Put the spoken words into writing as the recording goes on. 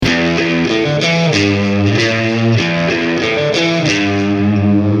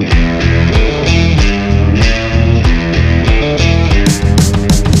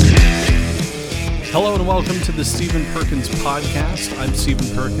the Stephen Perkins Podcast. I'm Stephen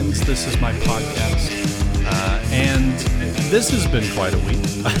Perkins. This is my podcast. And this has been quite a week.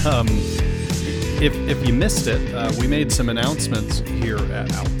 If you missed it, we made some announcements here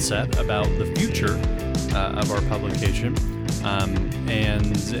at Outset about the future of our publication.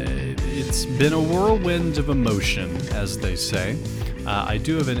 And it's been a whirlwind of emotion, as they say. I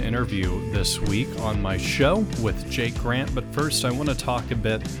do have an interview this week on my show with Jake Grant, but first I want to talk a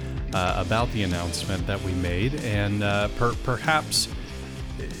bit about the announcement that we made and perhaps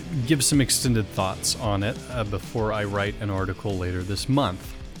give some extended thoughts on it before I write an article later this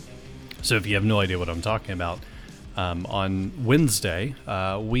month. So if you have no idea what I'm talking about, on Wednesday,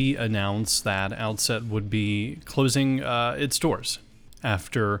 we announced that Outset would be closing its doors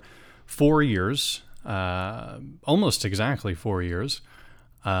after 4 years, almost exactly 4 years,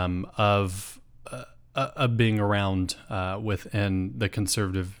 of being around within the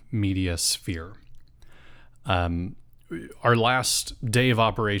conservative media sphere. Our last day of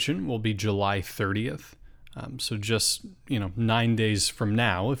operation will be July 30th. So just, 9 days from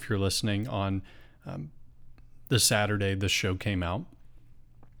now, if you're listening on the Saturday this show came out.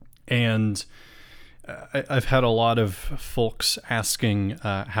 And I've had a lot of folks asking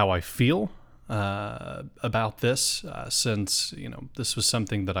how I feel about this, since, this was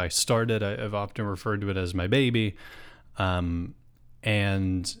something that I started. I've often referred to it as my baby. And,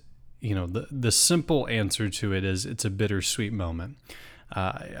 the simple answer to it is it's a bittersweet moment.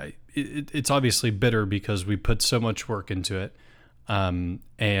 It's obviously bitter because we put so much work into it. And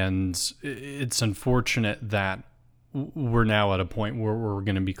it's unfortunate that we're now at a point where we're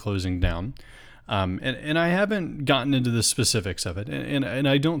going to be closing down. And I haven't gotten into the specifics of it, and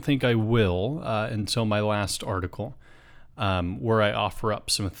I don't think I will until my last article, where I offer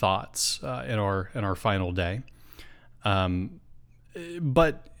up some thoughts in our final day.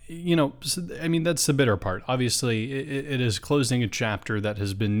 But that's the bitter part. Obviously, it is closing a chapter that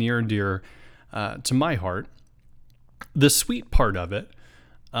has been near and dear to my heart. The sweet part of it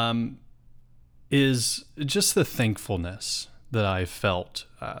is just the thankfulness that I felt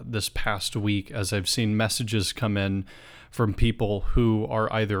this past week as I've seen messages come in from people who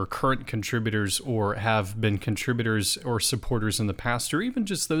are either current contributors or have been contributors or supporters in the past, or even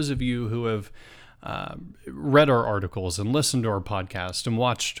just those of you who have read our articles and listened to our podcast and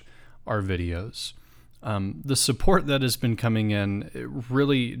watched our videos. The support that has been coming in, it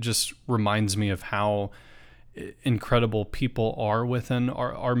really just reminds me of how incredible people are within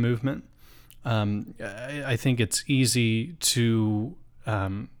our movement. I think it's easy to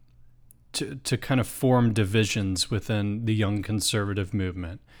kind of form divisions within the young conservative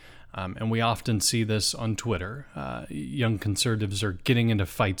movement. And we often see this on Twitter. Young conservatives are getting into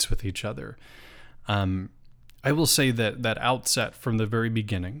fights with each other. I will say that Outset from the very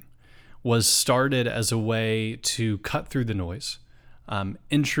beginning was started as a way to cut through the noise,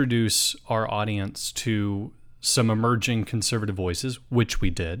 introduce our audience to some emerging conservative voices, which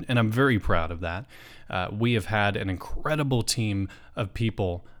we did, and I'm very proud of that. We have had an incredible team of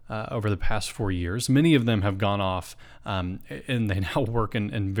people over the past 4 years. Many of them have gone off, and they now work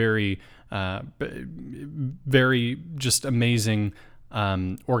in very, very just amazing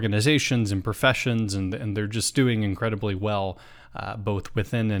organizations and professions, and they're just doing incredibly well, both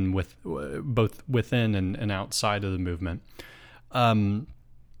within and outside of the movement.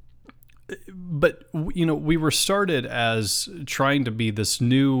 But, we were started as trying to be this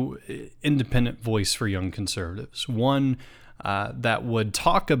new independent voice for young conservatives, one that would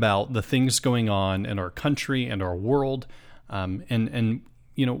talk about the things going on in our country and our world, and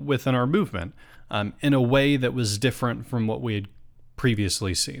within our movement, in a way that was different from what we had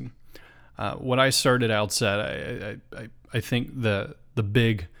previously seen. When I started Outset, I think the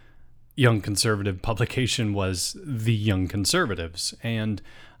big young conservative publication was The Young Conservatives, and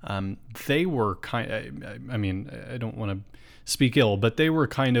they were I don't want to speak ill, but they were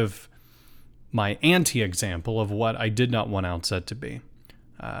kind of my anti-example of what I did not want Outset to be.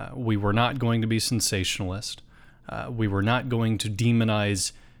 We were not going to be sensationalist. We were not going to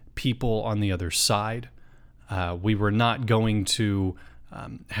demonize people on the other side. We were not going to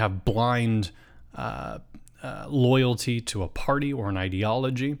have blind loyalty to a party or an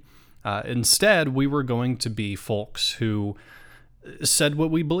ideology. Instead, we were going to be folks who said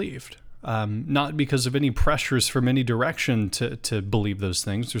what we believed, not because of any pressures from any direction to believe those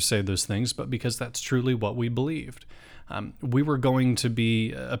things or say those things, but because that's truly what we believed. We were going to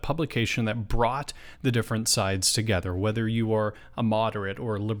be a publication that brought the different sides together, whether you are a moderate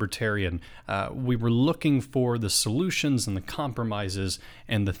or a libertarian. We were looking for the solutions and the compromises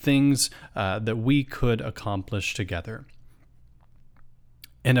and the things that we could accomplish together.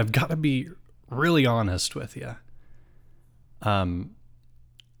 And I've got to be really honest with you,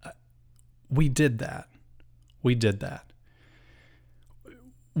 we did that.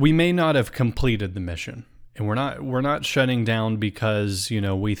 We may not have completed the mission, and we're not shutting down because,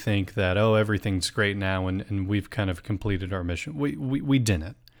 we think that, everything's great now and we've kind of completed our mission. We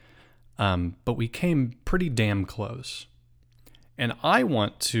didn't. But we came pretty damn close. And I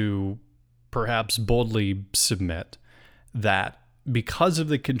want to perhaps boldly submit that because of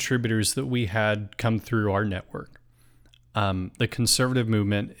the contributors that we had come through our network, the conservative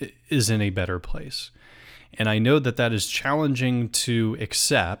movement is in a better place. And I know that is challenging to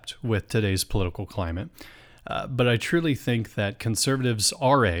accept with today's political climate, but I truly think that conservatives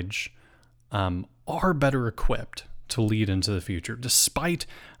our age are better equipped to lead into the future, despite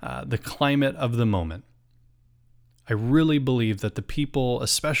the climate of the moment. I really believe that the people,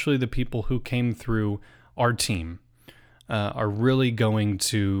 especially the people who came through our team, are really going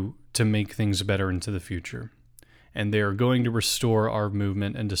to make things better into the future. And they are going to restore our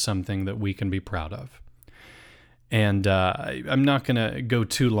movement into something that we can be proud of. And I'm not going to go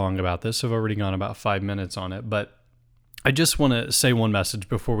too long about this. I've already gone about 5 minutes on it. But I just want to say one message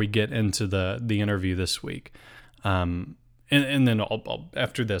before we get into the interview this week. And then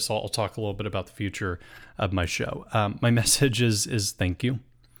after this, I'll talk a little bit about the future of my show. My message is thank you.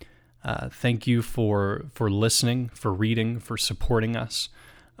 Thank you for listening, for reading, for supporting us.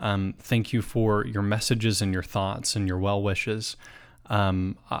 Thank you for your messages and your thoughts and your well wishes.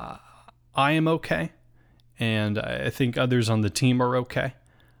 I am okay, and I think others on the team are okay.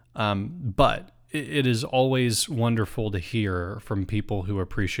 But it is always wonderful to hear from people who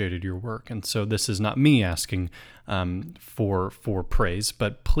appreciated your work. And so this is not me asking for praise,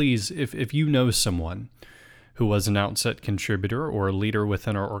 but please, if you know someone who was an Outset contributor or a leader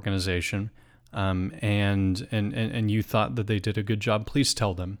within our organization, and you thought that they did a good job, please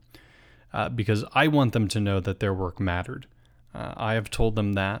tell them, because I want them to know that their work mattered. I have told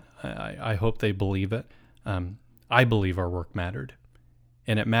them that. I hope they believe it. I believe our work mattered,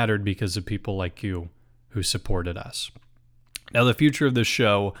 and it mattered because of people like you who supported us. Now, the future of this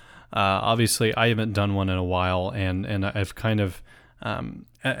show, obviously, I haven't done one in a while, and I've kind of,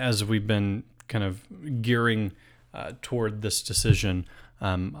 as we've been kind of gearing toward this decision,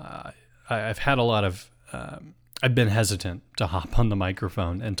 I've had a lot of, I've been hesitant to hop on the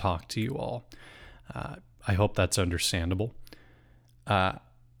microphone and talk to you all. I hope that's understandable.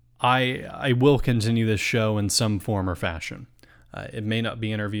 I will continue this show in some form or fashion. It may not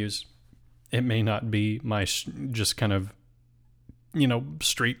be interviews. It may not be my just kind of,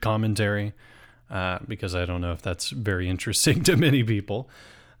 straight commentary, because I don't know if that's very interesting to many people.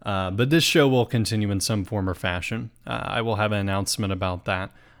 But this show will continue in some form or fashion. I will have an announcement about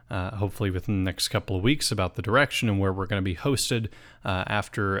that, hopefully within the next couple of weeks, about the direction and where we're going to be hosted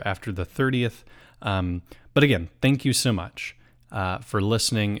after the 30th. But again, thank you so much for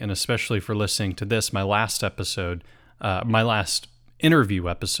listening, and especially for listening to this, my last episode, my last interview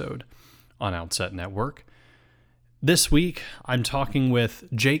episode on Outset Network. This week, I'm talking with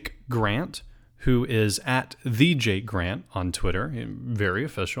Jake Grant, who is at the Jake Grant on Twitter, very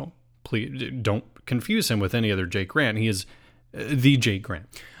official. Please don't confuse him with any other Jake Grant. He is the Jake Grant.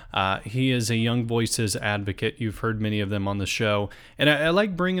 He is a Young Voices advocate. You've heard many of them on the show, and I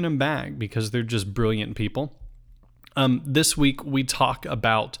like bringing them back because they're just brilliant people. This week, we talk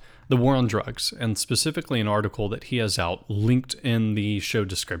about the war on drugs, and specifically an article that he has out linked in the show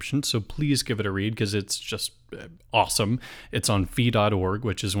description. So please give it a read because it's just awesome. It's on fee.org,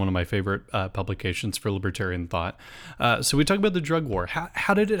 which is one of my favorite publications for libertarian thought. So we talk about the drug war.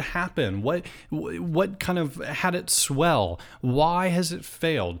 How did it happen? What kind of had it swell? Why has it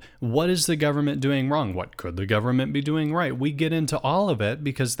failed? What is the government doing wrong? What could the government be doing right? We get into all of it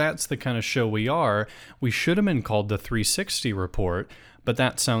because that's the kind of show we are. We should have been called the 360 Report, but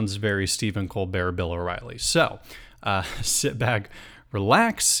that sounds very Stephen Colbert, Bill O'Reilly. So sit back,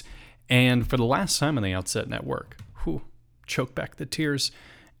 relax, and for the last time on the Outset Network, choke back the tears,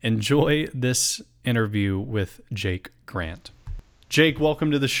 enjoy this interview with Jake Grant. Jake, welcome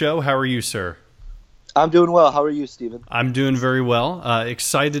to the show. How are you, sir? I'm doing well. How are you, Stephen? I'm doing very well.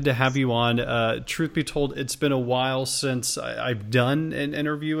 Excited to have you on. Truth be told, it's been a while since I've done an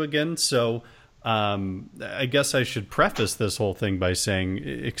interview again, so I guess I should preface this whole thing by saying,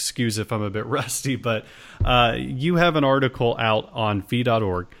 excuse if I'm a bit rusty, but you have an article out on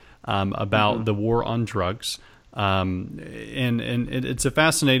fee.org about the war on drugs. And it's a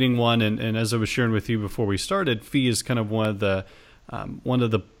fascinating one. And as I was sharing with you before we started, Fee is kind of one of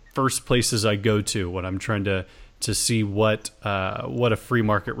the first places I go to when I'm trying to to see what a free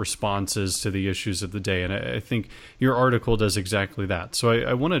market response is to the issues of the day. And I think your article does exactly that. So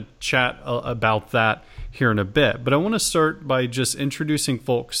I want to chat about that here in a bit. But I want to start by just introducing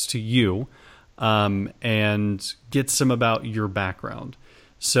folks to you and get some about your background.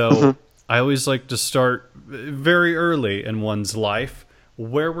 So I always like to start very early in one's life.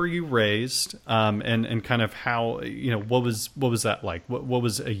 Where were you raised, and kind of how, what was that like? What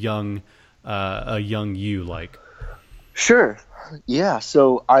was a young you like? Sure. Yeah.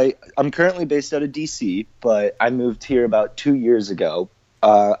 So I'm currently based out of DC, but I moved here about 2 years ago.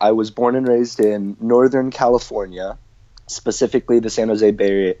 I was born and raised in Northern California, specifically the San Jose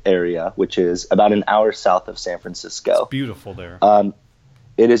Bay Area, which is about an hour south of San Francisco. It's beautiful there.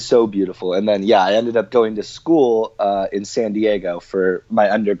 It is so beautiful. And then, I ended up going to school in San Diego for my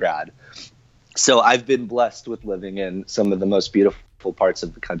undergrad. So I've been blessed with living in some of the most beautiful parts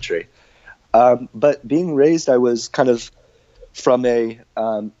of the country. But being raised, I was kind of from a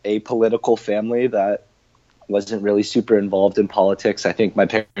political family that wasn't really super involved in politics. I think my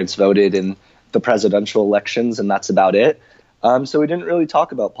parents voted in the presidential elections, and that's about it. So we didn't really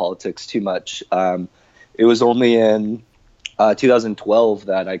talk about politics too much. It was only in 2012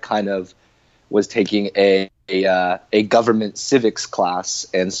 that I kind of was taking a government civics class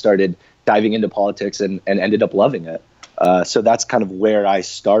and started diving into politics and ended up loving it. So that's kind of where I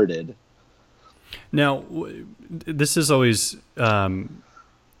started. Now, this is always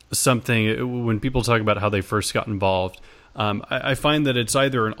something when people talk about how they first got involved. I find that it's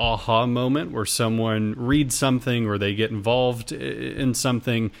either an aha moment where someone reads something or they get involved in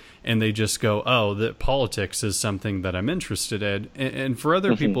something and they just go, oh, that politics is something that I'm interested in. And for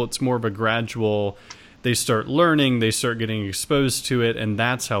other people, it's more of a gradual, they start learning, they start getting exposed to it, and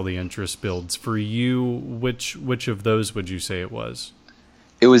that's how the interest builds. For you, which of those would you say it was?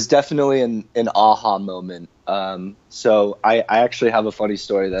 It was definitely an aha moment. So I actually have a funny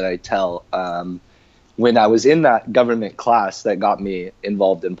story that I tell. When I was in that government class that got me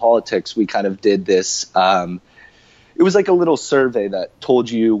involved in politics, we kind of did this. It was like a little survey that told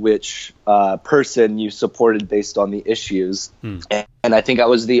you which person you supported based on the issues. And I think I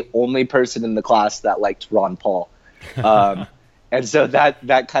was the only person in the class that liked Ron Paul. And so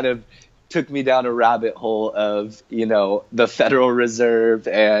that kind of took me down a rabbit hole of, the Federal Reserve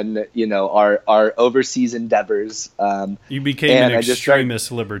and, our overseas endeavors. You became an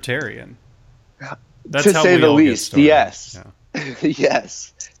extremist libertarian. That's to how say we the all least, get started. yes. Yeah.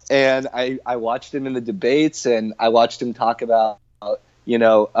 Yes. And I watched him in the debates, and I watched him talk about,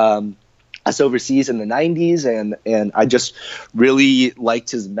 us overseas in the 90s, and I just really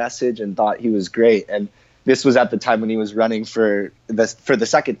liked his message and thought he was great. And this was at the time when he was running for the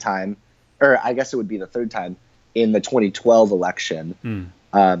second time, or I guess it would be the third time, in the 2012 election.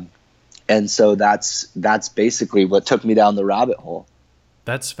 And so that's basically what took me down the rabbit hole.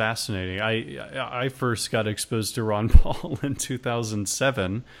 That's fascinating. I first got exposed to Ron Paul in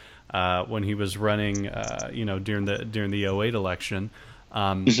 2007 when he was running, during the 2008 election.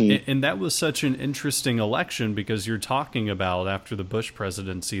 And that was such an interesting election because you're talking about, after the Bush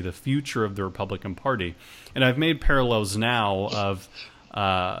presidency, the future of the Republican Party. And I've made parallels now of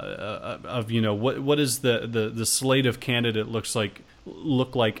what is the slate of candidate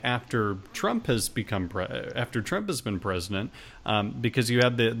look like after Trump has been president, because you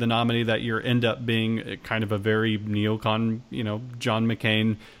have the nominee that you end up being kind of a very neocon, John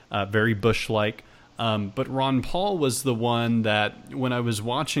McCain, very Bush-like. But Ron Paul was the one that, when I was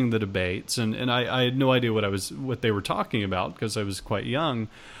watching the debates, and I had no idea what they were talking about because I was quite young.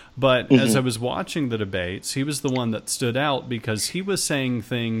 But as I was watching the debates, he was the one that stood out because he was saying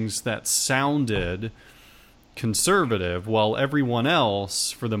things that sounded conservative, while everyone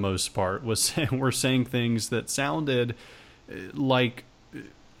else, for the most part, were saying things that sounded like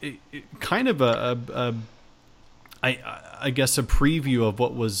kind of I guess a preview of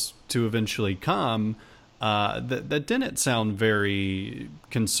what was to eventually come. That didn't sound very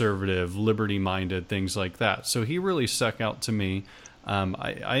conservative, liberty-minded, things like that. So he really stuck out to me.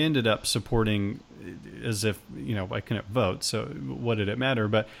 I ended up supporting, as if, I couldn't vote, so what did it matter?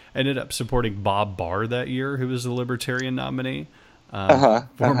 But I ended up supporting Bob Barr that year, who was the Libertarian nominee,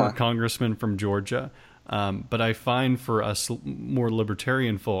 former congressman from Georgia. But I find for us more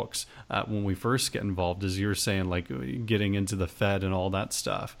libertarian folks, when we first get involved, as you're saying, like getting into the Fed and all that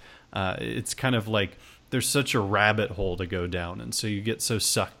stuff, it's kind of like there's such a rabbit hole to go down. And so you get so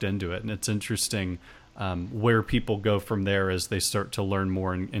sucked into it. And it's interesting where people go from there as they start to learn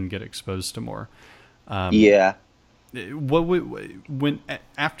more and get exposed to more. Yeah. When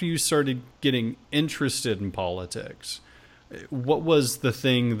after you started getting interested in politics, What was the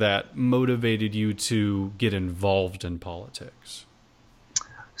thing that motivated you to get involved in politics?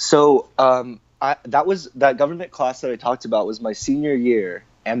 So that government class that I talked about was my senior year,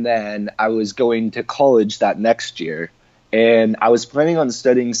 and then I was going to college that next year, and I was planning on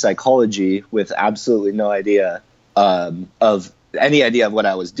studying psychology with absolutely no idea of any idea of what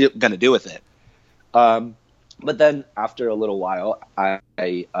I was going to do with it. But then after a little while,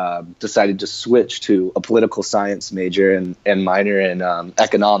 I decided to switch to a political science major and minor in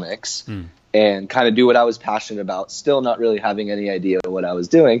economics, and kind of do what I was passionate about, still not really having any idea what I was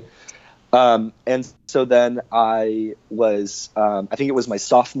doing. And so then I think it was my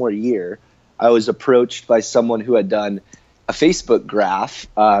sophomore year, I was approached by someone who had done a Facebook graph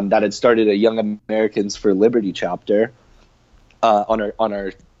that had started a Young Americans for Liberty chapter on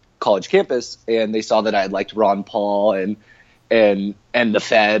our college campus, and they saw that I had liked Ron Paul and the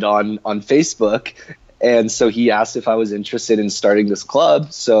Fed on Facebook, and so he asked if I was interested in starting this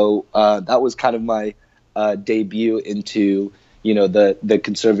club. So that was kind of my debut into the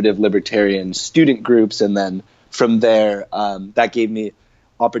conservative libertarian student groups, and then from there that gave me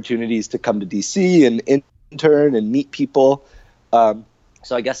opportunities to come to DC and intern and meet people.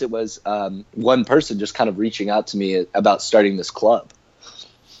 So I guess it was one person just kind of reaching out to me about starting this club.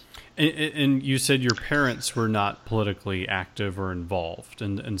 And you said your parents were not politically active or involved,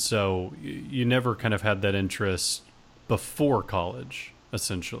 and so you never kind of had that interest before college,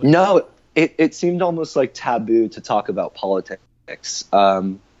 essentially. No, it seemed almost like taboo to talk about politics.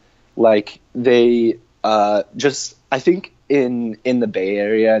 Like they I think in the Bay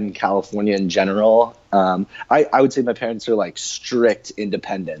Area and California in general, I would say my parents are like strict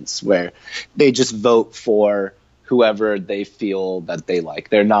independents, where they just vote for whoever they feel that they like.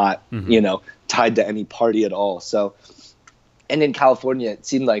 They're not, tied to any party at all. So, and in California, it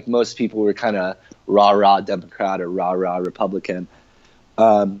seemed like most people were kind of rah-rah Democrat or rah-rah Republican.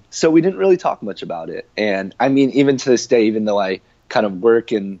 So we didn't really talk much about it. And I mean, even to this day, even though I kind of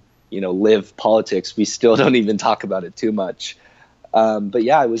work and, live politics, we still don't even talk about it too much. But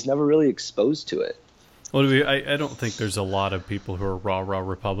yeah, I was never really exposed to it. Well, I don't think there's a lot of people who are rah-rah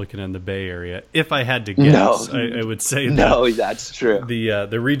Republican in the Bay Area. If I had to guess, I would say that. No, that's true.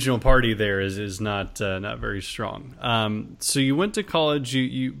 The regional party there is not very strong. So you went to college,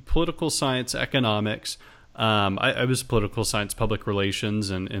 you political science, economics. I was political science, public relations,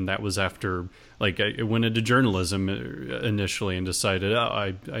 and that was after, like, I went into journalism initially and decided,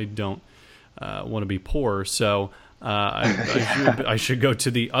 I don't want to be poor, so I should go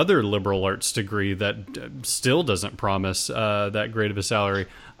to the other liberal arts degree that still doesn't promise that great of a salary.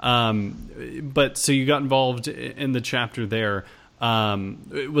 But so you got involved in the chapter there.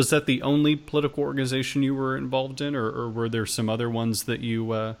 Was that the only political organization you were involved in, or were there some other ones that you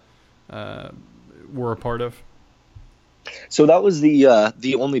were a part of? So that was the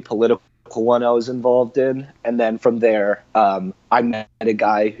only political one I was involved in, and then from there, I met a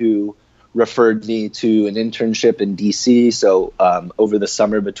guy who referred me to an internship in DC. So over the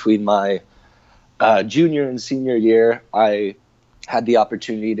summer between my junior and senior year, I had the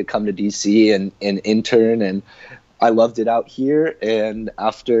opportunity to come to DC and intern, and I loved it out here. And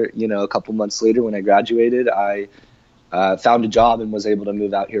after, a couple months later when I graduated, I found a job and was able to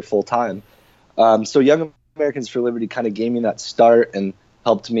move out here full time. So Young Americans for Liberty kind of gave me that start and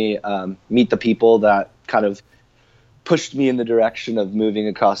helped me meet the people that kind of pushed me in the direction of moving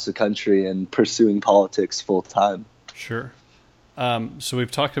across the country and pursuing politics full time. Sure. So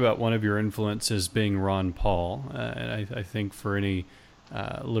we've talked about one of your influences being Ron Paul. And I think for any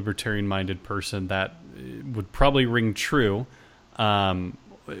libertarian-minded person that would probably ring true.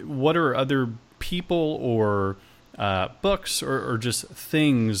 What are other people or books or just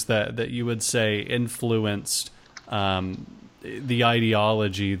things that you would say influenced the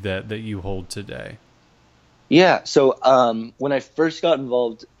ideology that you hold today? Yeah. So when I first got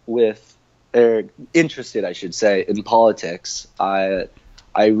involved with, or interested, I should say, in politics, I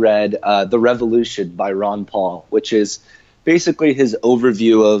read The Revolution by Ron Paul, which is basically his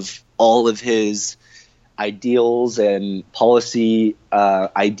overview of all of his ideals and policy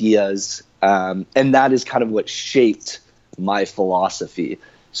ideas. And that is kind of what shaped my philosophy.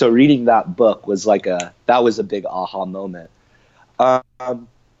 So reading that book was that was a big aha moment.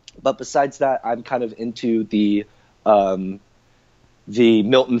 But besides that, I'm kind of into the Milton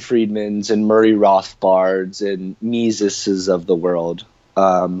Friedmans and Murray Rothbards and Miseses of the world.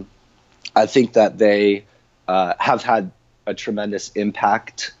 I think that they have had a tremendous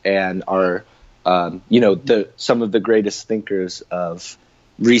impact and are, some of the greatest thinkers of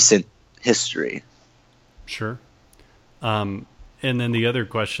recent history. Sure. And then the other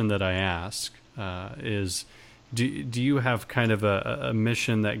question that I ask is, do you have kind of a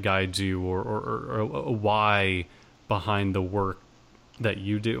mission that guides you, or a why behind the work that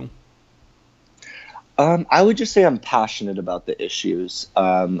you do? I would just say I'm passionate about the issues.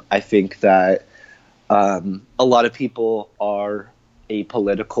 I think that a lot of people are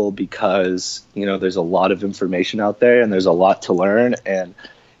apolitical because, there's a lot of information out there and there's a lot to learn, and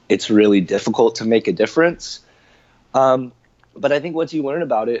it's really difficult to make a difference. But I think once you learn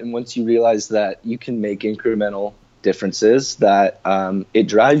about it and once you realize that you can make incremental differences, that it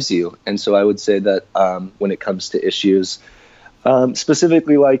drives you. And so I would say that when it comes to issues,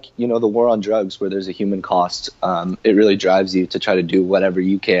 specifically like, the war on drugs, where there's a human cost, it really drives you to try to do whatever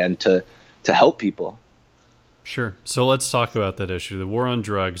you can to help people. Sure. So let's talk about that issue, the war on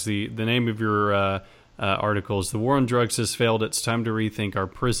drugs. The name of your article is "The War on Drugs Has Failed. It's Time to Rethink Our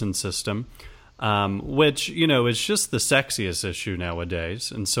Prison System," which, is just the sexiest issue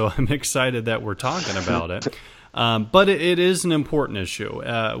nowadays. And so I'm excited that we're talking about it. But it is an important issue,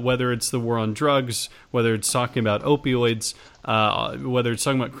 whether it's the war on drugs, whether it's talking about opioids, whether it's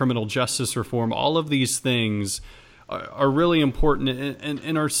talking about criminal justice reform. All of these things are really important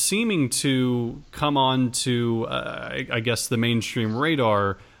and are seeming to come on to, I guess, the mainstream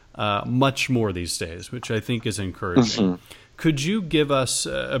radar much more these days, which I think is encouraging. Mm-hmm. Could you give us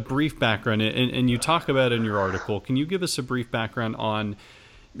a brief background, and you talk about it in your article, can you give us a brief background on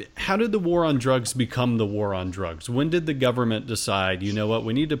how did the war on drugs become the war on drugs? When did the government decide,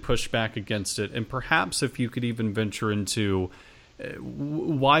 we need to push back against it? And perhaps if you could even venture into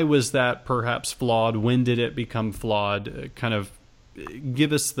why was that perhaps flawed? When did it become flawed? Kind of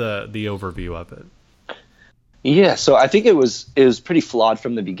give us the overview of it. Yeah, so I think it was pretty flawed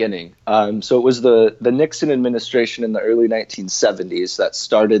from the beginning. So it was the Nixon administration in the early 1970s that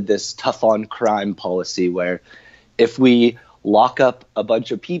started this tough on crime policy, where if we lock up a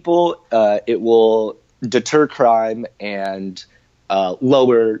bunch of people, it will deter crime and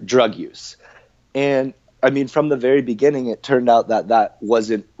lower drug use. And I mean, from the very beginning, it turned out that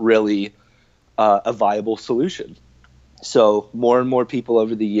wasn't really a viable solution. So more and more people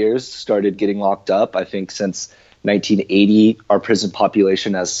over the years started getting locked up. I think since 1980, our prison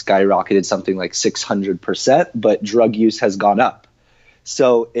population has skyrocketed something like 600%, but drug use has gone up.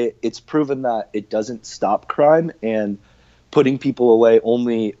 So it's proven that it doesn't stop crime, and putting people away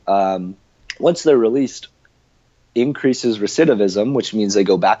only once they're released increases recidivism, which means they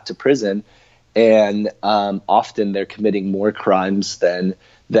go back to prison, and often they're committing more crimes than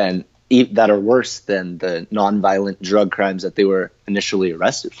that are worse than the nonviolent drug crimes that they were initially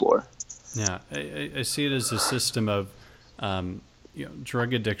arrested for. Yeah, I see it as a system of,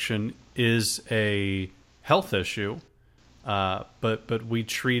 drug addiction is a health issue, but we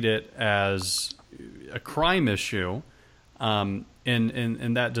treat it as a crime issue. And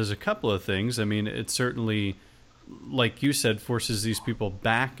that does a couple of things. I mean, it certainly, like you said, forces these people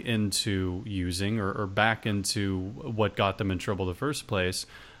back into using or back into what got them in trouble in the first place.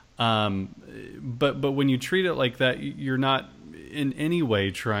 But when you treat it like that, you're not in any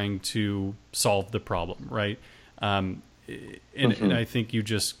way trying to solve the problem, right? And I think you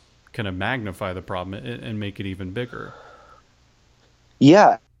just kind of magnify the problem and make it even bigger.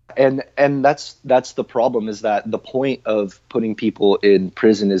 Yeah. And that's the problem, is that the point of putting people in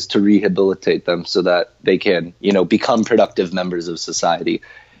prison is to rehabilitate them so that they can, become productive members of society.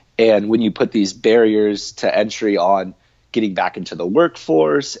 And when you put these barriers to entry on getting back into the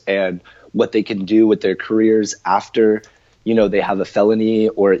workforce and what they can do with their careers after, they have a felony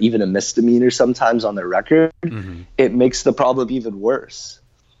or even a misdemeanor sometimes on their record, mm-hmm. It makes the problem even worse.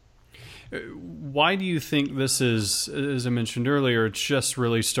 Why do you think this is, as I mentioned earlier, it's just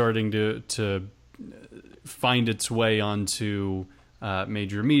really starting to find its way onto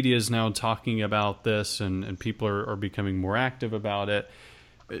major media is now talking about this, and people are becoming more active about it?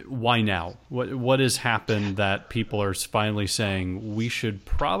 Why now? What has happened that people are finally saying we should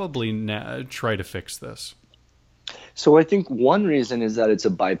probably try to fix this? So I think one reason is that it's a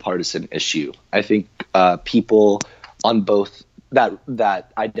bipartisan issue. I think people on both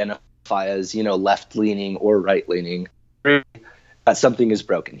that identify as, left-leaning or right-leaning, that something is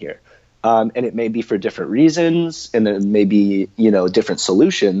broken here. And it may be for different reasons, and there may be, different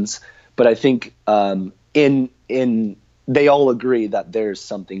solutions. But I think they all agree that there's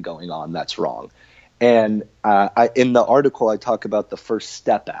something going on that's wrong. And in the article, I talk about the First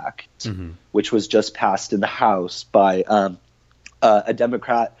Step Act, mm-hmm. which was just passed in the House by a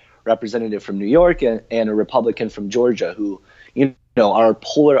Democrat representative from New York and a Republican from Georgia, who are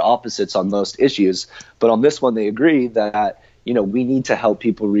polar opposites on most issues. But on this one, they agree that, we need to help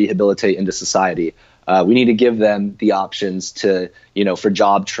people rehabilitate into society. We need to give them the options to, for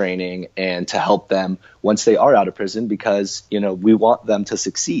job training and to help them once they are out of prison, because, we want them to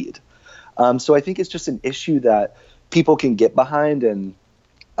succeed. So I think it's just an issue that people can get behind, and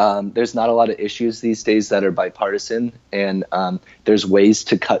there's not a lot of issues these days that are bipartisan, and there's ways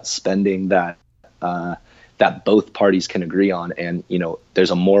to cut spending that both parties can agree on, and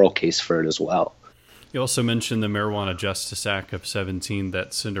there's a moral case for it as well. You also mentioned the Marijuana Justice Act of 2017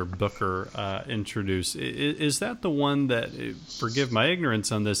 that Senator Booker introduced. Is that the one that, forgive my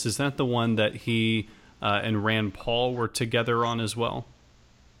ignorance on this, is that the one that he and Rand Paul were together on as well?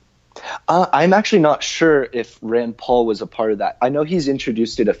 I'm actually not sure if Rand Paul was a part of that. I know he's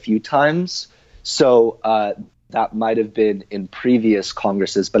introduced it a few times, so that might have been in previous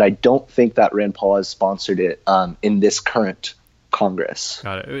Congresses, but I don't think that Rand Paul has sponsored it in this current Congress.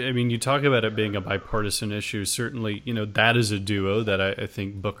 Got it. I mean, you talk about it being a bipartisan issue. Certainly, that is a duo that I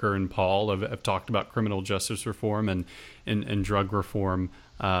think Booker and Paul have talked about criminal justice reform and drug reform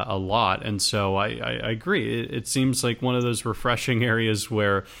a lot. And so I agree. It seems like one of those refreshing areas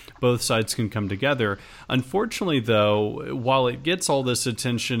where both sides can come together. Unfortunately, though, while it gets all this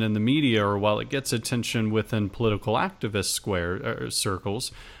attention in the media, or while it gets attention within political activist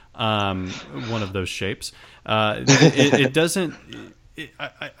circles, one of those shapes, it doesn't.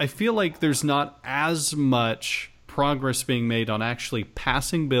 I feel like there's not as much progress being made on actually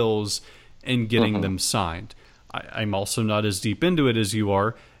passing bills and getting them signed. I'm also not as deep into it as you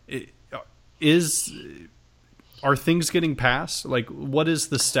are. Are things getting passed? Like, what is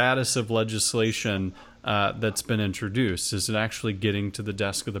the status of legislation that's been introduced? Is it actually getting to the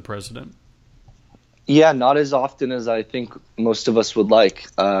desk of the president? Yeah, not as often as I think most of us would like.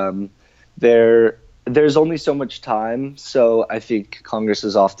 There's only so much time, so I think Congress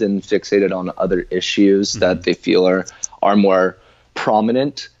is often fixated on other issues that they feel are more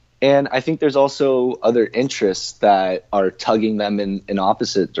prominent. And I think there's also other interests that are tugging them in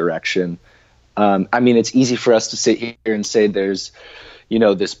opposite direction. I mean, it's easy for us to sit here and say there's,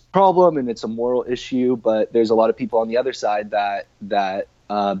 this problem and it's a moral issue, but there's a lot of people on the other side that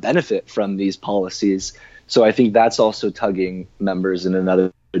benefit from these policies. So I think that's also tugging members in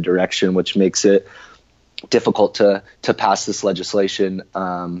another direction, which makes it difficult to pass this legislation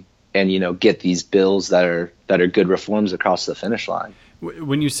and get these bills that are good reforms across the finish line.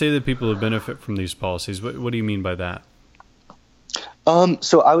 When you say that people who benefit from these policies, what do you mean by that?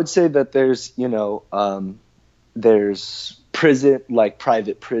 So I would say that there's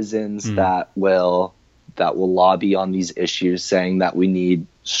private prisons that will lobby on these issues, saying that we need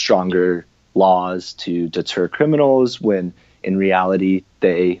stronger laws to deter criminals, when in reality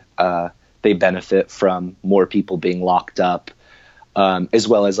they benefit from more people being locked up, as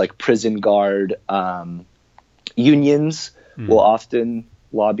well as like prison guard unions will often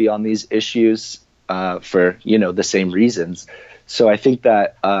lobby on these issues for the same reasons. So I think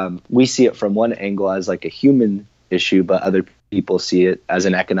that we see it from one angle as like a human issue, but other people see it as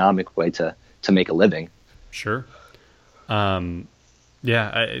an economic way to make a living. Sure. That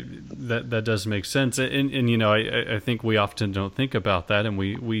does make sense. And I think we often don't think about that, and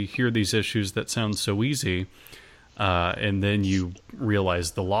we hear these issues that sound so easy, and then you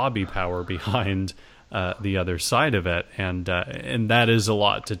realize the lobby power behind the other side of it, and that is a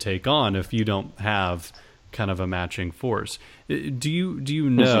lot to take on if you don't have kind of a matching force. Do you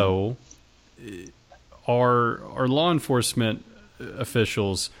know, are law enforcement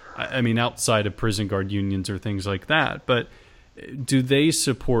officials, I mean, outside of prison guard unions or things like that, but do they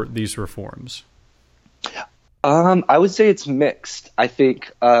support these reforms? I would say it's mixed. I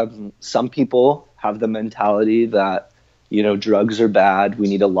think some people have the mentality that, drugs are bad. We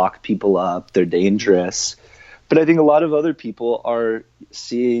need to lock people up. They're dangerous. But I think a lot of other people are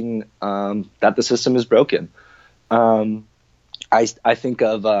seeing that the system is broken. I think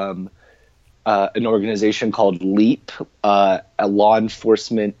of an organization called LEAP, a law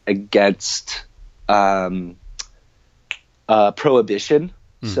enforcement against prohibition.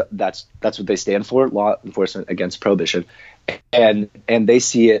 So that's what they stand for, law enforcement against prohibition. And they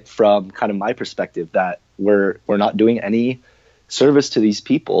see it from kind of my perspective that we're not doing any service to these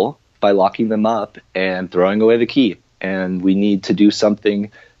people by locking them up and throwing away the key. And we need to do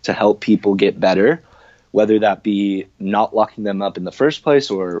something to help people get better, whether that be not locking them up in the first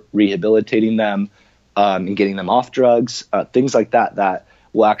place or rehabilitating them and getting them off drugs, things like that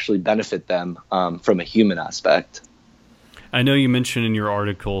will actually benefit them from a human aspect. I know you mentioned in your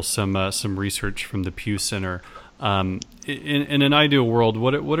article some research from the Pew Center. In an ideal world,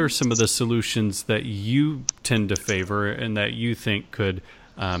 what are some of the solutions that you tend to favor and that you think could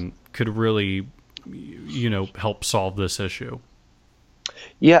really help solve this issue?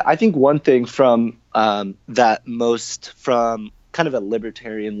 Yeah, I think one thing from from kind of a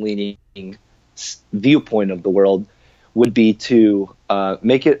libertarian leaning viewpoint of the world would be to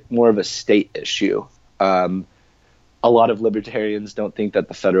make it more of a state issue. Um, a lot of libertarians don't think that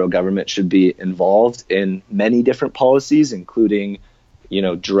the federal government should be involved in many different policies, including,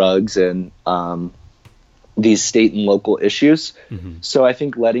 drugs and these state and local issues. Mm-hmm. So I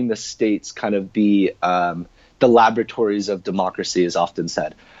think letting the states kind of be the laboratories of democracy is often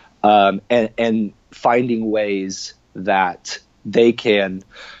said, and finding ways that they can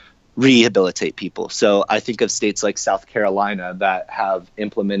rehabilitate people. So I think of states like South Carolina that have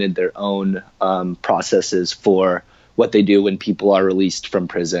implemented their own processes for what they do when people are released from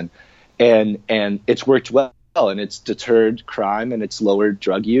prison, and it's worked well, and it's deterred crime and it's lowered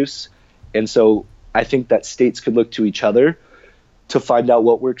drug use. And so I think that states could look to each other to find out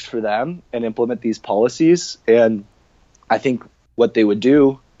what works for them and implement these policies. And I think what they would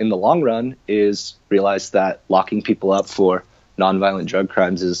do in the long run is realize that locking people up for nonviolent drug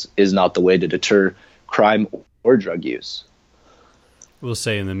crimes is not the way to deter crime or drug use. We'll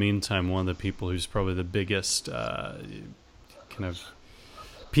say in the meantime, one of the people who's probably the biggest kind of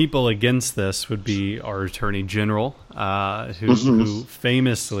people against this would be our Attorney General, who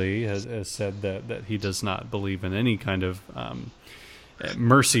famously has said that he does not believe in any kind of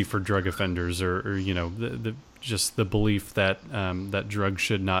mercy for drug offenders, or just the belief that that drugs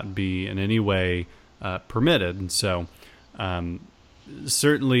should not be in any way permitted. And so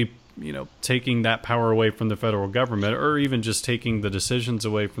certainly, taking that power away from the federal government, or even just taking the decisions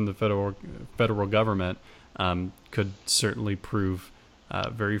away from the federal government, could certainly prove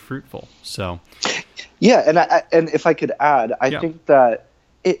very fruitful. So, yeah, and if I could add, I think that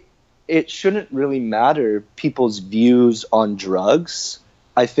it shouldn't really matter people's views on drugs.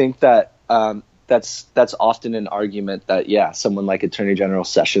 I think that that's often an argument that someone like Attorney General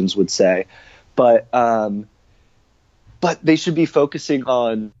Sessions would say, but they should be focusing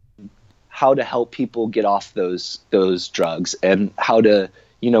on how to help people get off those drugs and how to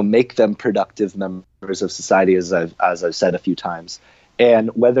make them productive members of society, as I've said a few times.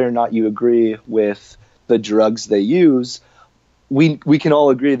 And whether or not you agree with the drugs they use, we can all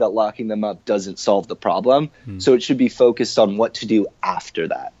agree that locking them up doesn't solve the problem. So it should be focused on what to do after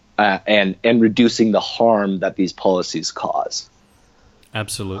that, and reducing the harm that these policies cause.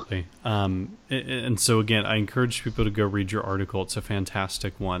 Absolutely. And so again, I encourage people to go read your article. It's a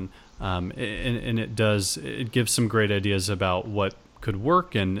fantastic one. And it gives some great ideas about what could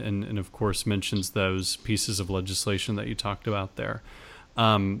work, and of course mentions those pieces of legislation that you talked about there.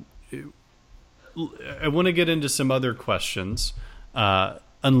 I want to get into some other questions.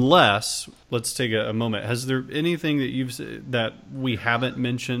 Unless, let's take a moment. Has there anything that we haven't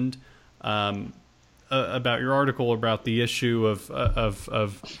mentioned about your article, about the issue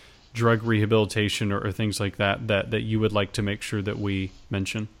of drug rehabilitation or things like that you would like to make sure that we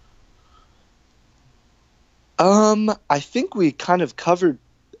mention? I think we kind of covered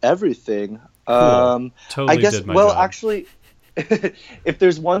everything. Cool. Totally I guess. Did my job. Actually, if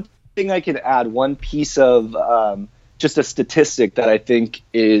there's one thing I can add, one piece of just a statistic that I think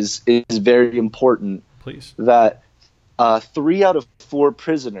is very important. Please. That 3 out of 4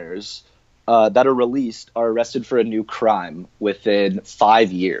 prisoners that are released are arrested for a new crime within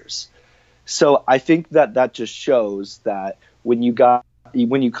 5 years. So I think that just shows that when you kind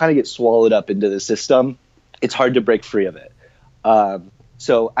of get swallowed up into the system, it's hard to break free of it.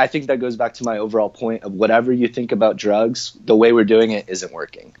 So I think that goes back to my overall point of whatever you think about drugs, the way we're doing it isn't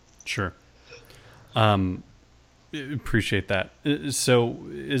working. Sure. Appreciate that. So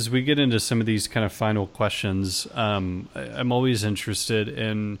as we get into some of these kind of final questions, I'm always interested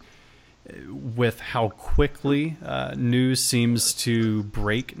in with how quickly news seems to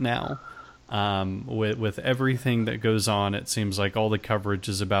break now. With everything that goes on, it seems like all the coverage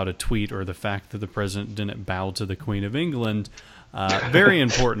is about a tweet or the fact that the president didn't bow to the Queen of England. Very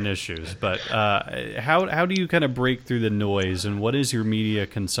important issues, but how do you kind of break through the noise, and what is your media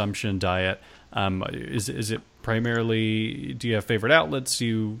consumption diet? Is it primarily, do you have favorite outlets? Do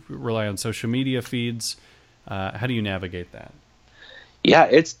you rely on social media feeds? How do you navigate that? Yeah,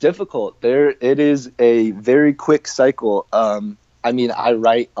 it's difficult. It is a very quick cycle. I mean, I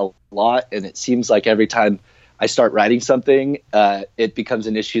write a lot, and it seems like every time I start writing something, it becomes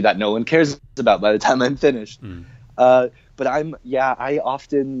an issue that no one cares about by the time I'm finished. But I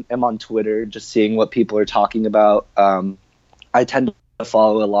often am on Twitter just seeing what people are talking about. I tend to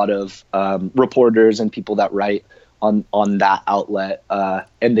follow a lot of reporters and people that write on that outlet,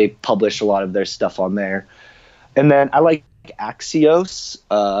 and they publish a lot of their stuff on there. And then I like Axios.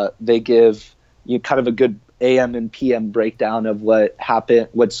 They give you kind of a good AM and PM breakdown of what happened,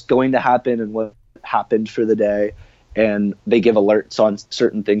 what's going to happen, and what happened for the day, and they give alerts on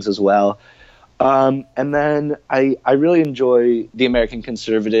certain things as well. And then I really enjoy the American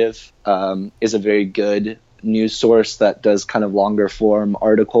Conservative. Is a very good news source that does kind of longer form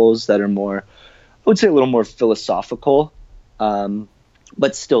articles that are more, I would say, a little more philosophical,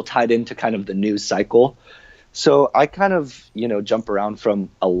 but still tied into kind of the news cycle. So I kind of, jump around from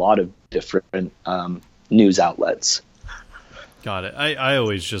a lot of different news outlets. Got it. I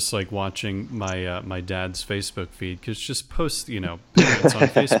always just like watching my dad's Facebook feed, because just post, parents on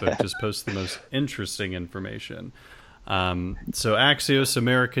Facebook just post the most interesting information. So Axios,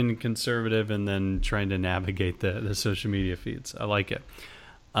 American Conservative, and then trying to navigate the social media feeds. I like it.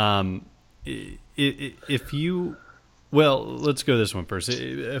 Let's go this one first.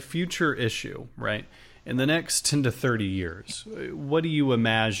 A future issue, right? In the next 10 to 30 years, what do you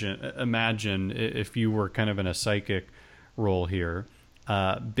imagine if you were kind of in a psychic role here,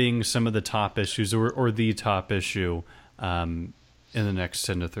 being some of the top issues or the top issue in the next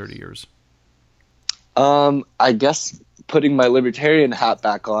 10 to 30 years? I guess putting my libertarian hat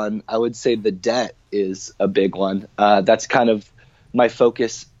back on, I would say the debt is a big one. That's kind of my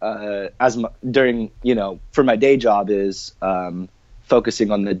focus for my day job is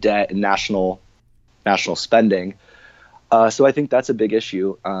focusing on the debt and national spending. So I think that's a big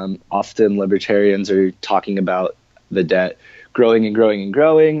issue. Often libertarians are talking about the debt growing and growing and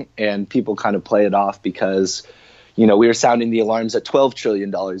growing, and people kind of play it off because, we were sounding the alarms at $12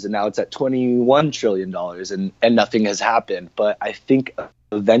 trillion and now it's at $21 trillion and nothing has happened. But I think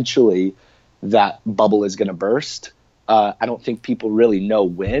eventually that bubble is going to burst. I don't think people really know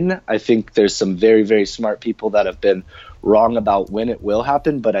when. I think there's some very, very smart people that have been wrong about when it will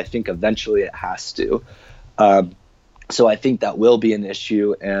happen, but I think eventually it has to. So I think that will be an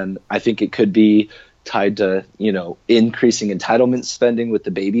issue, and I think it could be tied to, increasing entitlement spending with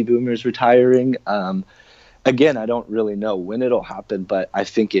the baby boomers retiring. Again, I don't really know when it'll happen, but I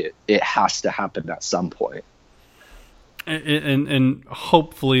think it has to happen at some point. And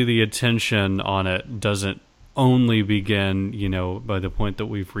hopefully the attention on it doesn't only begin, by the point that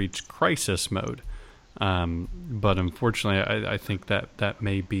we've reached crisis mode. But unfortunately, I think that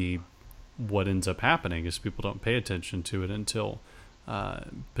may be what ends up happening, is people don't pay attention to it until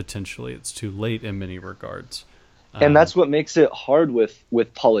potentially it's too late in many regards. And that's what makes it hard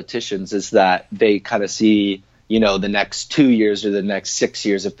with politicians, is that they kind of see, the next 2 years or the next 6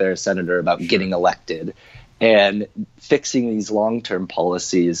 years, if they're a senator, about getting elected. And fixing these long-term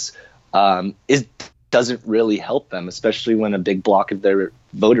policies doesn't really help them, especially when a big block of their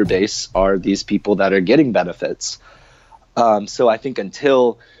voter base are these people that are getting benefits. So I think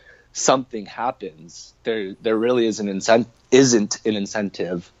until something happens, there really isn't an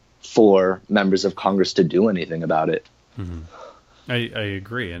incentive for members of Congress to do anything about it. Mm-hmm. I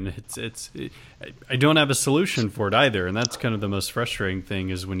agree, and I don't have a solution for it either, and that's kind of the most frustrating thing,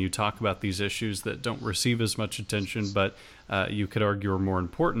 is when you talk about these issues that don't receive as much attention, but you could argue are more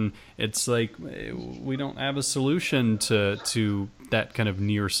important. It's like we don't have a solution to that kind of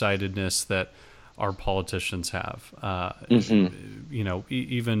nearsightedness that our politicians have.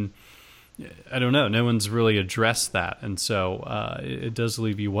 Even I don't know. No one's really addressed that, and so it does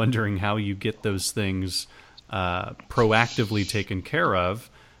leave you wondering how you get those things proactively taken care of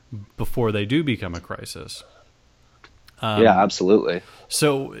before they do become a crisis. Yeah, absolutely.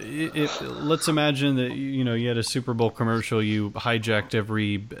 So let's imagine that you had a Super Bowl commercial, you hijacked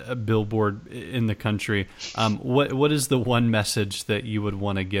every billboard in the country. What is the one message that you would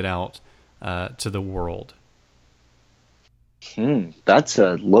want to get out to the world? That's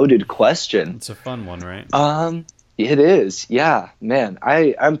a loaded question. It's a fun one, right? It is. Yeah, man.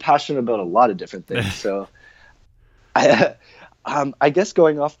 I'm passionate about a lot of different things. So I guess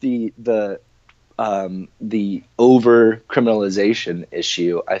going off the over criminalization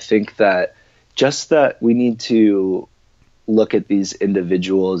issue, I think that just that we need to look at these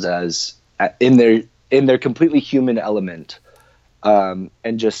individuals as in their completely human element, and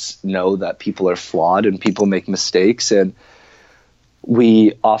just know that people are flawed and people make mistakes. And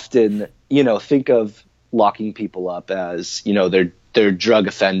we often, think of locking people up as, they're drug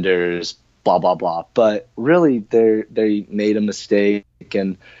offenders, blah, blah, blah. But really, they made a mistake,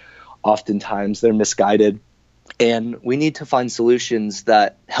 and oftentimes they're misguided. And we need to find solutions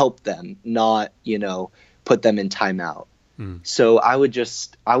that help them, not, put them in timeout. So I would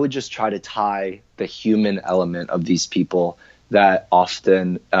just try to tie the human element of these people that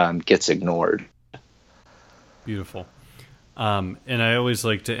often gets ignored. Beautiful. And I always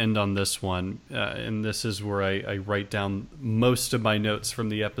like to end on this one, and this is where I write down most of my notes from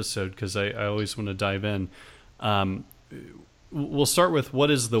the episode because I always want to dive in. We'll start with,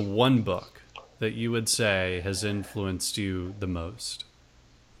 what is the one book that you would say has influenced you the most?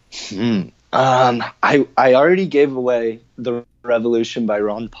 I already gave away The Revolution by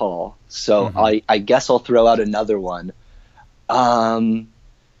Ron Paul, so I guess I'll throw out another one.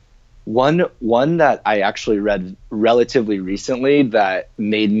 One that I actually read relatively recently that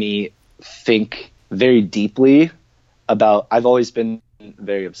made me think very deeply about, I've always been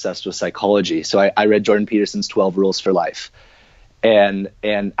very obsessed with psychology. So I read Jordan Peterson's 12 Rules for Life, and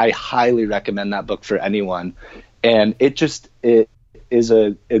I highly recommend that book for anyone. And it is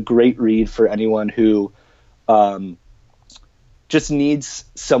a great read for anyone who just needs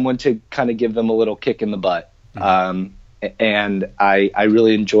someone to kind of give them a little kick in the butt. And I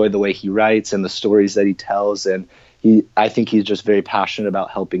really enjoy the way he writes and the stories that he tells. And I think he's just very passionate about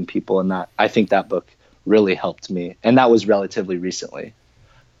helping people. And I think that book really helped me. And that was relatively recently.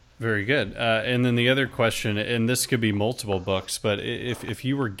 Very good. And then the other question, and this could be multiple books, but if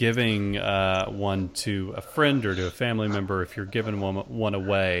you were giving one to a friend or to a family member, if you're giving one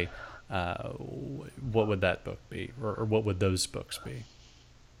away, what would that book be? Or what would those books be?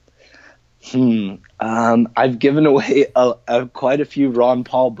 I've given away quite a few Ron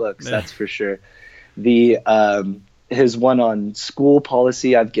Paul books, that's for sure. His one on school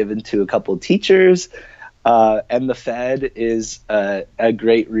policy I've given to a couple of teachers, and The Fed is a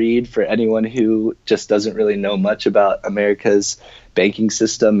great read for anyone who just doesn't really know much about America's banking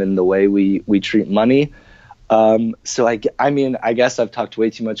system and the way we treat money. So I guess I've talked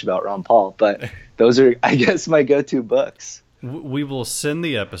way too much about Ron Paul, but those are, I guess, my go-to books. We will send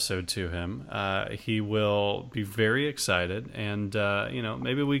the episode to him. He will be very excited, and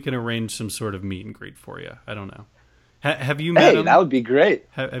maybe we can arrange some sort of meet and greet for you. I don't know. Have you met him? That would be great.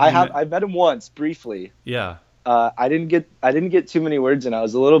 I met him once briefly. Yeah. I didn't get too many words, and I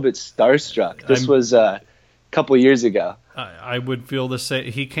was a little bit starstruck. This was a couple years ago. I would feel the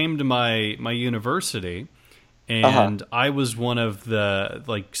same. He came to my university. And I was one of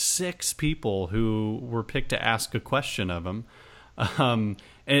the 6 people who were picked to ask a question of him.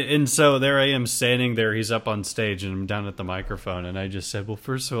 And so there I am standing there. He's up on stage and I'm down at the microphone. And I just said, well,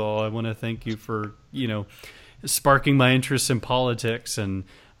 first of all, I want to thank you for, sparking my interest in politics. And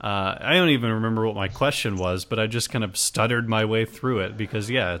I don't even remember what my question was, but I just kind of stuttered my way through it because,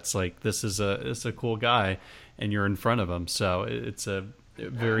 it's like, it's a cool guy and you're in front of him. So it's a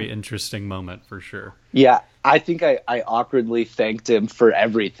very interesting moment for sure. Yeah, I think I awkwardly thanked him for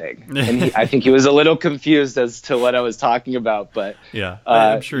everything, and I think he was a little confused as to what I was talking about. But yeah,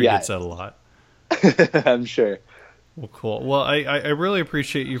 I'm sure he gets that a lot. I'm sure. Well, cool. Well, I really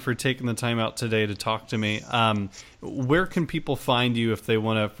appreciate you for taking the time out today to talk to me. Where can people find you if they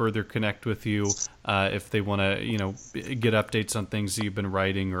want to further connect with you? If they want to, get updates on things that you've been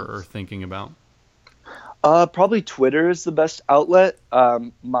writing or thinking about? Probably Twitter is the best outlet.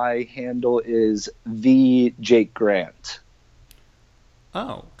 My handle is the Jake Grant.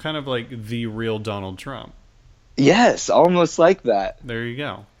 Oh, kind of like the real Donald Trump. Yes, almost like that. There you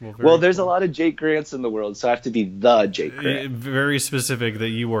go. Well, there's a lot of Jake Grants in the world, so I have to be the Jake Grant. Very specific that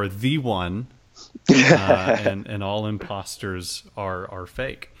you are the one, and all imposters are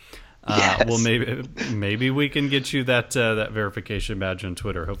fake. Yes. Well, maybe we can get you that verification badge on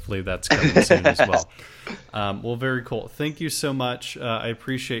Twitter. Hopefully that's coming soon as well. Well, very cool. Thank you so much. I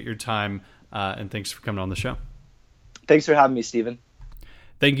appreciate your time, and thanks for coming on the show. Thanks for having me, Stephen.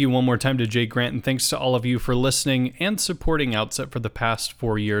 Thank you one more time to Jake Grant, and thanks to all of you for listening and supporting Outset for the past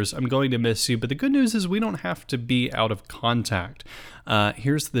 4 years. I'm going to miss you, but the good news is we don't have to be out of contact.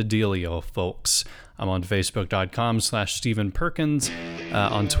 Here's the dealio, folks. I'm on Facebook.com/Stephen Perkins,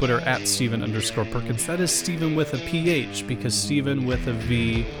 on Twitter @Stephen_Perkins. That is Stephen with a PH, because Stephen with a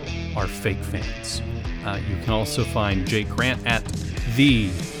V are fake fans. You can also find Jake Grant at the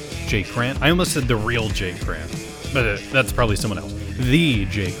Jake Grant. I almost said the real Jake Grant, but that's probably someone else. The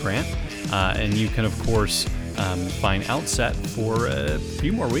Jake Grant. And you can, of course, find Outset for a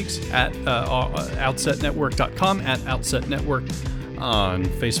few more weeks at OutsetNetwork.com, at Outset Network on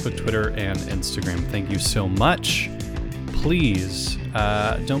Facebook, Twitter, and Instagram. Thank you so much. Please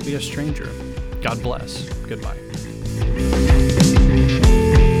don't be a stranger. God bless. Goodbye.